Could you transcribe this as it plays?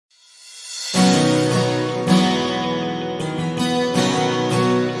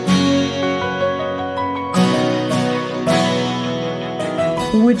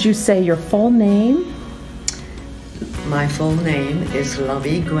Would you say your full name? My full name is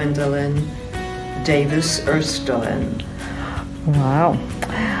Lovie Gwendolyn Davis Erstolin. Wow.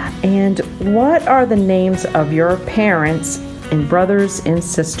 And what are the names of your parents and brothers and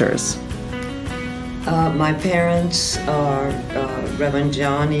sisters? My parents are Reverend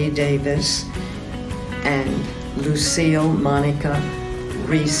John E. Davis and Lucille Monica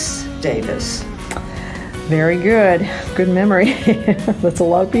Reese Davis. Very good. Good memory. That's a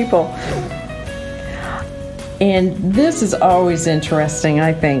lot of people. And this is always interesting,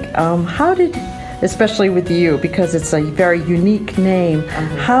 I think. How did, especially with you, because it's a very unique name,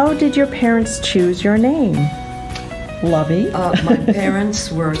 how did your parents choose your name? Lovie? My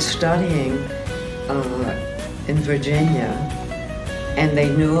parents were studying in Virginia, and they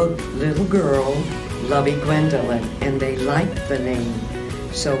knew a little girl, Lovie Gwendolyn, and they liked the name.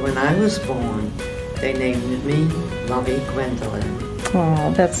 So when I was born, they named me Lovie Gwendolyn.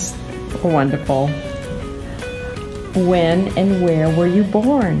 Oh, that's wonderful. When and where were you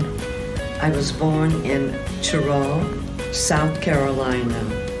born? I was born in Cheraw, South Carolina.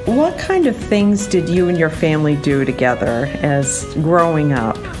 What kind of things did you and your family do together as growing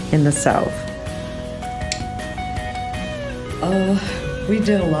up in the South? We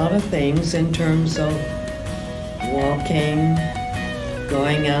did a lot of things in terms of walking,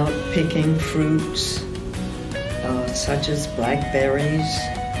 going out picking fruits, such as blackberries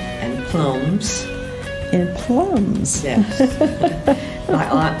and plums. And plums? Yes. My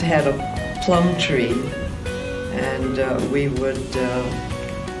aunt had a plum tree, and we would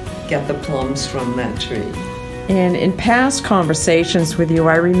get the plums from that tree. And in past conversations with you,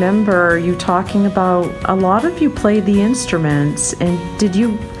 I remember you talking about a lot of you played the instruments. And did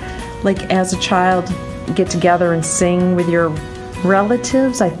you, like as a child, get together and sing with your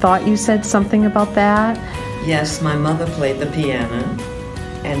relatives? I thought you said something about that. Yes, my mother played the piano,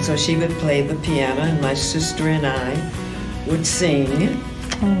 and so she would play the piano, and my sister and I would sing.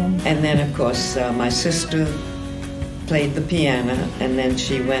 And then, of course, my sister played the piano, and then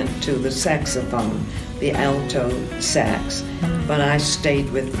she went to the saxophone, the alto sax. But I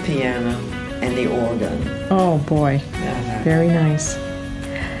stayed with the piano and the organ. Oh, boy. Very nice.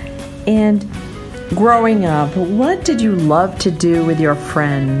 And growing up, what did you love to do with your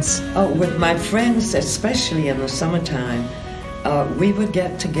friends? Oh, with my friends, especially in the summertime, we would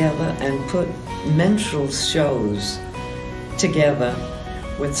get together and put minstrel shows together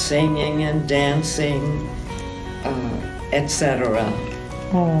with singing and dancing, etc.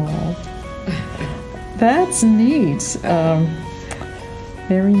 Oh, that's neat.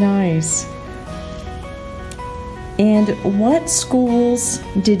 Very nice. And what schools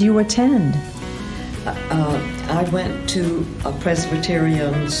did you attend? I went to a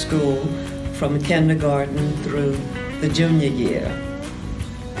Presbyterian school from kindergarten through the junior year.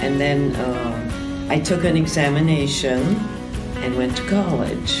 And then I took an examination and went to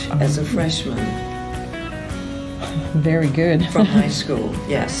college as a freshman. Very good. From high school,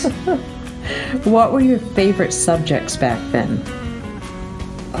 yes. What were your favorite subjects back then?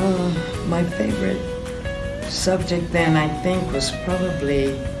 My favorite subject then, I think, was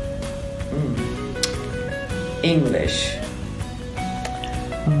probably English.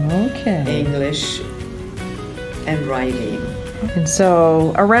 Okay. English and writing. And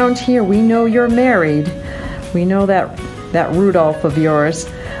so around here, we know you're married. We know that Rudolph of yours.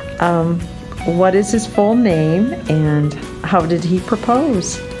 What is his full name, and how did he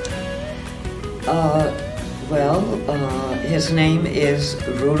propose? His name is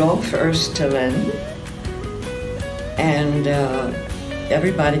Rudolph Erstolin, and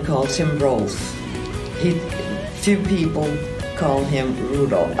everybody calls him Rolf. Few people call him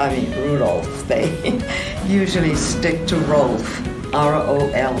Rudolph. They usually stick to Rolf,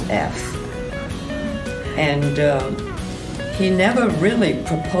 R-O-L-F. And he never really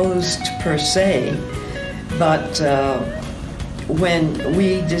proposed per se, but when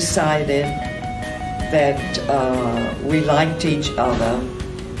we decided that we liked each other,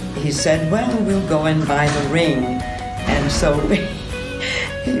 he said, well, we'll go and buy the ring. And so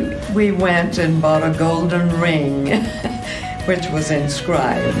we went and bought a golden ring, which was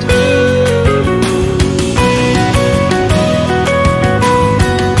inscribed.